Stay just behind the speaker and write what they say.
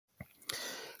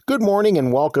Good morning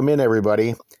and welcome in,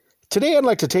 everybody. Today I'd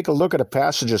like to take a look at a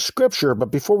passage of Scripture, but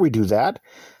before we do that,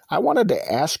 I wanted to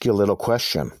ask you a little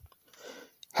question.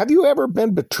 Have you ever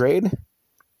been betrayed?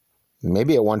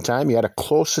 Maybe at one time you had a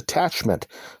close attachment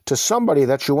to somebody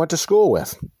that you went to school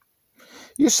with.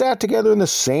 You sat together in the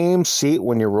same seat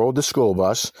when you rode the school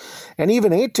bus, and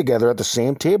even ate together at the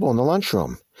same table in the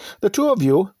lunchroom. The two of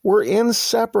you were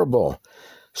inseparable,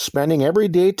 spending every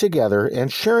day together and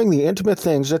sharing the intimate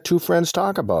things that two friends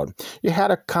talk about. You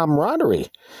had a camaraderie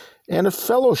and a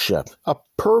fellowship, a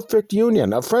perfect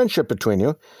union, a friendship between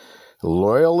you,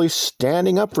 loyally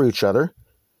standing up for each other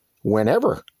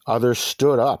whenever others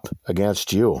stood up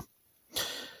against you.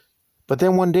 But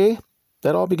then one day,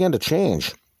 that all began to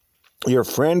change. Your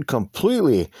friend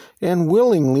completely and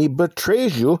willingly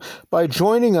betrays you by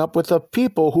joining up with the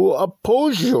people who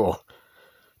oppose you.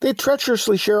 They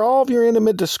treacherously share all of your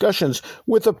intimate discussions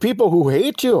with the people who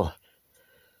hate you.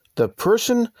 The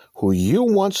person who you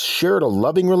once shared a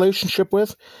loving relationship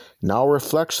with now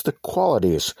reflects the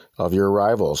qualities of your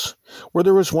rivals. Where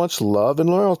there was once love and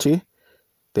loyalty,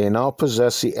 they now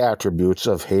possess the attributes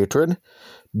of hatred,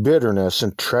 bitterness,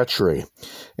 and treachery.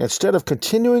 Instead of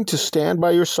continuing to stand by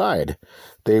your side,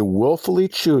 they willfully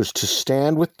choose to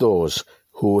stand with those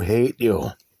who hate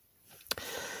you.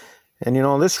 And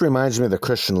this reminds me of the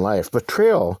Christian life.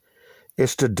 Betrayal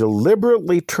is to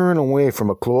deliberately turn away from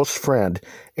a close friend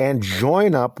and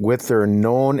join up with their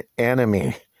known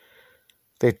enemy.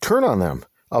 They turn on them,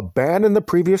 abandon the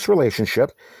previous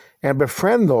relationship, and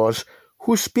befriend those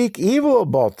who speak evil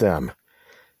about them.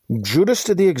 Judas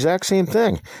did the exact same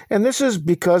thing, and this is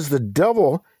because the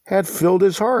devil had filled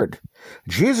his heart.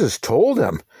 Jesus told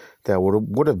him that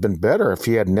would have been better if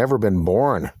he had never been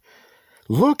born.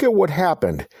 Look at what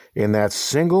happened in that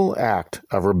single act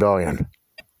of rebellion.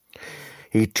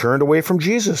 He turned away from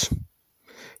Jesus.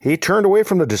 He turned away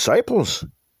from the disciples.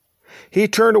 He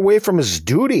turned away from his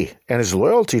duty and his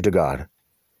loyalty to God.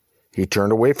 He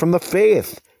turned away from the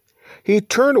faith. He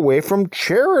turned away from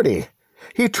charity.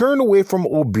 He turned away from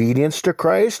obedience to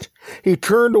Christ. He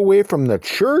turned away from the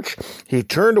church. He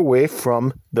turned away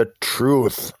from the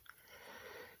truth.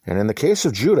 And in the case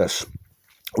of Judas,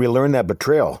 we learn that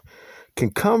betrayal can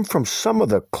come from some of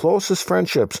the closest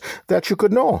friendships that you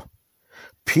could know.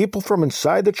 People from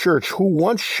inside the church who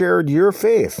once shared your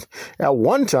faith. At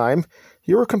one time,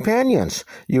 you were companions,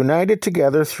 united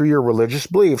together through your religious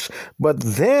beliefs, but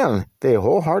then they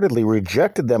wholeheartedly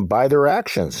rejected them by their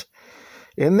actions.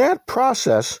 In that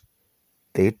process,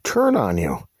 they turn on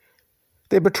you.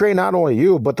 They betray not only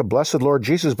you, but the blessed Lord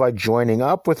Jesus by joining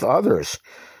up with others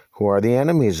who are the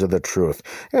enemies of the truth.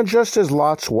 And just as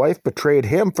Lot's wife betrayed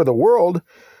him for the world,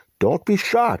 don't be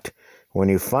shocked when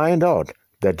you find out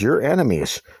that your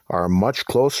enemies are much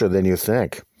closer than you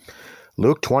think.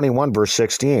 Luke 21, verse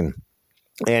 16,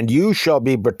 "And you shall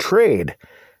be betrayed,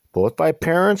 both by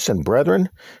parents and brethren,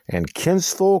 and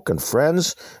kinsfolk and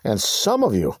friends, and some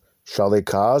of you shall they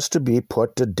cause to be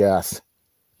put to death."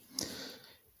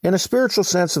 In a spiritual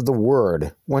sense of the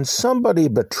word, when somebody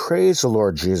betrays the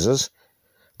Lord Jesus,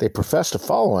 they profess to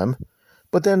follow him,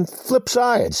 but then flip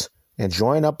sides and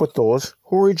join up with those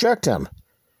who reject him.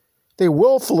 They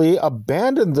willfully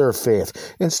abandon their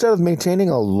faith. Instead of maintaining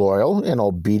a loyal and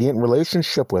obedient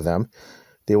relationship with him,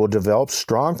 they will develop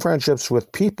strong friendships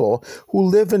with people who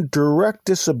live in direct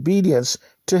disobedience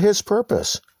to his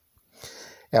purpose.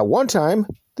 At one time,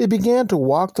 they began to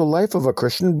walk the life of a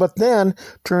Christian, but then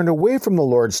turned away from the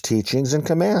Lord's teachings and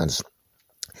commands.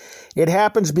 It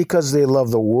happens because they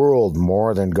love the world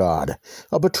more than God.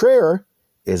 A betrayer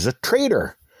is a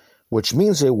traitor, which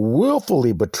means they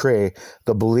willfully betray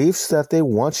the beliefs that they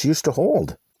once used to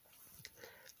hold.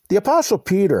 The Apostle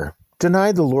Peter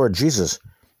denied the Lord Jesus,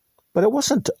 but it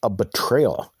wasn't a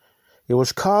betrayal. It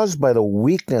was caused by the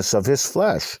weakness of his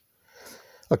flesh.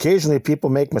 Occasionally, people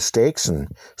make mistakes and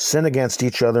sin against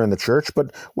each other in the church,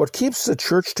 but what keeps the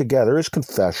church together is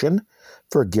confession,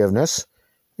 forgiveness,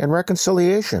 and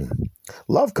reconciliation.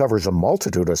 Love covers a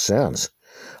multitude of sins.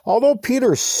 Although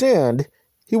Peter sinned,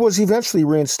 he was eventually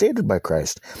reinstated by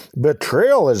Christ.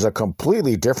 Betrayal is a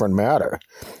completely different matter.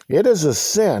 It is a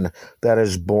sin that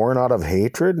is born out of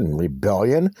hatred and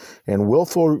rebellion and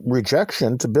willful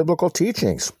rejection to biblical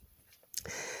teachings.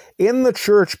 In the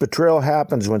church, betrayal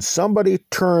happens when somebody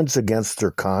turns against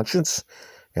their conscience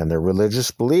and their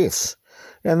religious beliefs,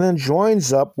 and then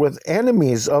joins up with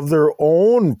enemies of their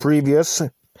own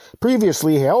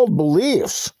previously held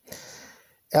beliefs.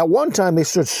 At one time, they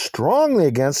stood strongly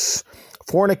against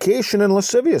fornication and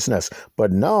lasciviousness,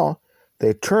 but now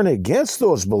they turn against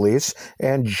those beliefs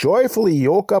and joyfully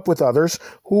yoke up with others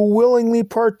who willingly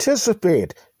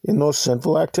participate in those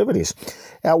sinful activities.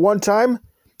 At one time,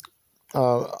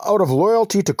 out of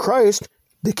loyalty to Christ,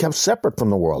 they kept separate from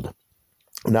the world.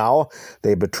 Now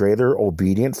they betray their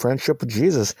obedient friendship with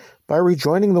Jesus by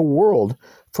rejoining the world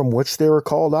from which they were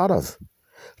called out of.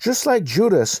 Just like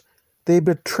Judas, they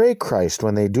betray Christ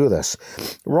when they do this.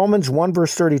 Romans 1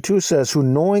 verse 32 says, who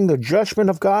knowing the judgment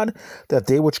of God, that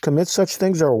they which commit such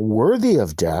things are worthy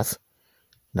of death,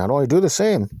 not only do the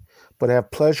same, but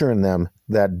have pleasure in them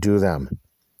that do them.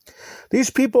 These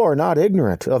people are not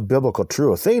ignorant of biblical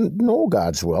truth. They know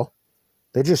God's will.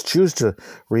 They just choose to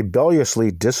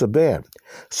rebelliously disobey it.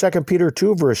 2 Peter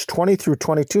 2 verse 20 through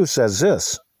 22 says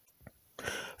this,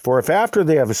 for if after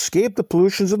they have escaped the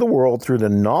pollutions of the world through the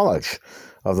knowledge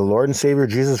of the Lord and Savior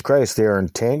Jesus Christ, they are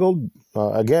entangled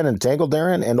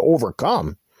therein and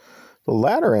overcome, the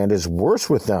latter end is worse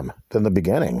with them than the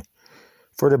beginning.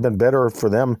 For it had been better for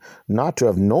them not to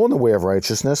have known the way of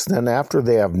righteousness than after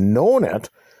they have known it,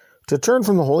 to turn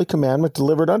from the holy commandment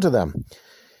delivered unto them.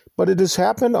 But it has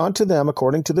happened unto them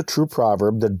according to the true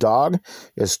proverb, the dog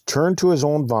is turned to his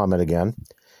own vomit again,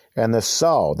 and the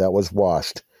sow that was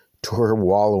washed to her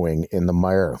wallowing in the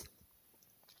mire.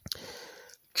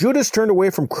 Judas turned away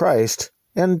from Christ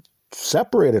and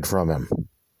separated from him.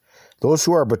 Those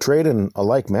who are betrayed in a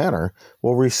like manner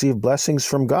will receive blessings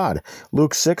from God.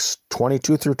 Luke 6,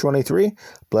 22 through 23,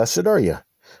 blessed are you,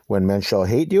 when men shall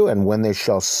hate you, and when they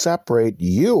shall separate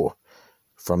you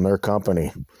from their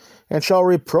company, and shall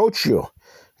reproach you,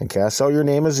 and cast out your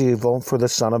name as evil for the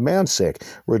Son of Man's sake.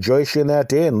 Rejoice ye in that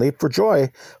day, and leap for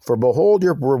joy, for behold,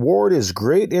 your reward is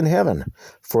great in heaven.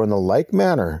 For in the like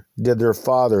manner did their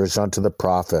fathers unto the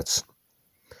prophets.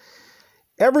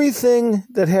 Everything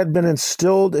that had been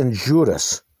instilled in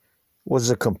Judas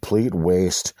was a complete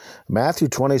waste. Matthew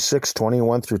 26,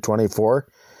 21 through 24,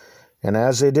 and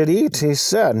as they did eat, he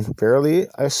said, verily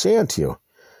I say unto you,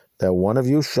 that one of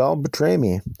you shall betray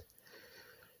me.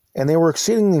 And they were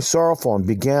exceedingly sorrowful, and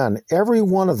began every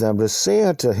one of them to say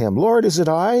unto him, Lord, is it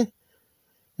I?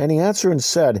 And he answered and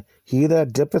said, he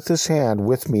that dippeth his hand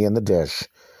with me in the dish,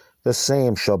 the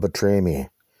same shall betray me.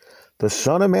 The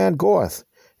Son of Man goeth,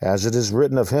 as it is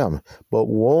written of him, but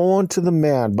woe unto the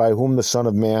man by whom the Son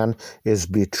of Man is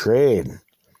betrayed.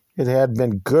 It had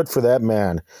been good for that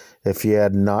man if he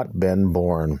had not been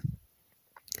born.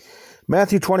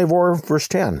 Matthew 24, verse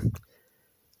 10,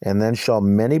 and then shall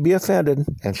many be offended,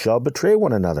 and shall betray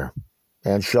one another,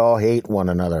 and shall hate one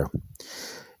another.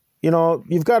 You know,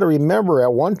 you've got to remember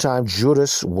at one time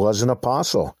Judas was an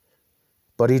apostle,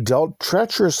 but he dealt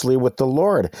treacherously with the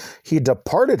Lord. He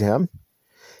departed him,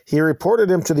 he reported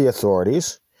him to the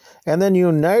authorities, and then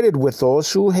united with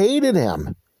those who hated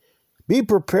him. Be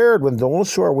prepared when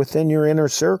those who are within your inner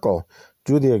circle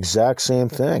do the exact same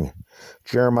thing.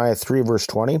 Jeremiah 3 verse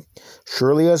 20,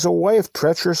 surely as a wife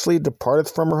treacherously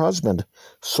departeth from her husband,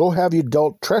 so have you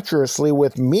dealt treacherously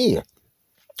with me,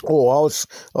 O house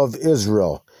of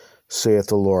Israel, saith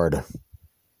the Lord.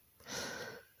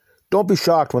 Don't be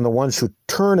shocked when the ones who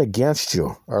turn against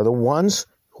you are the ones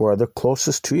who are the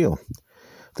closest to you.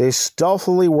 They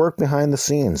stealthily work behind the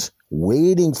scenes,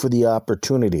 waiting for the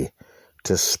opportunity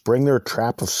to spring their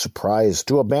trap of surprise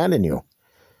to abandon you.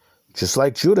 Just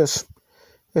like Judas,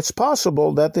 it's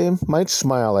possible that they might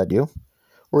smile at you,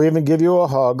 or even give you a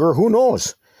hug, or who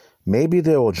knows, maybe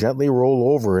they will gently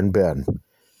roll over in bed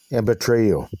and betray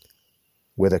you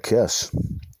with a kiss.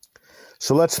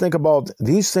 So let's think about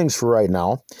these things for right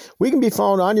now. We can be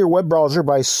found on your web browser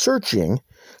by searching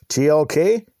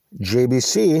tlkjbc,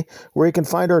 where you can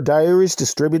find our diaries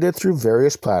distributed through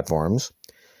various platforms.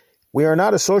 We are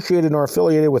not associated nor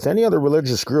affiliated with any other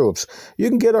religious groups. You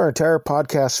can get our entire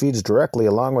podcast feeds directly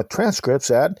along with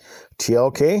transcripts at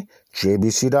tlkjbc.com.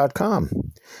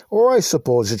 Or I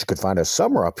suppose that you could find us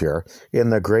somewhere up here in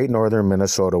the great northern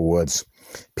Minnesota woods.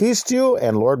 Peace to you,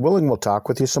 and Lord willing, we'll talk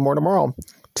with you some more tomorrow.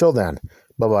 Till then,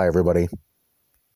 bye-bye, everybody.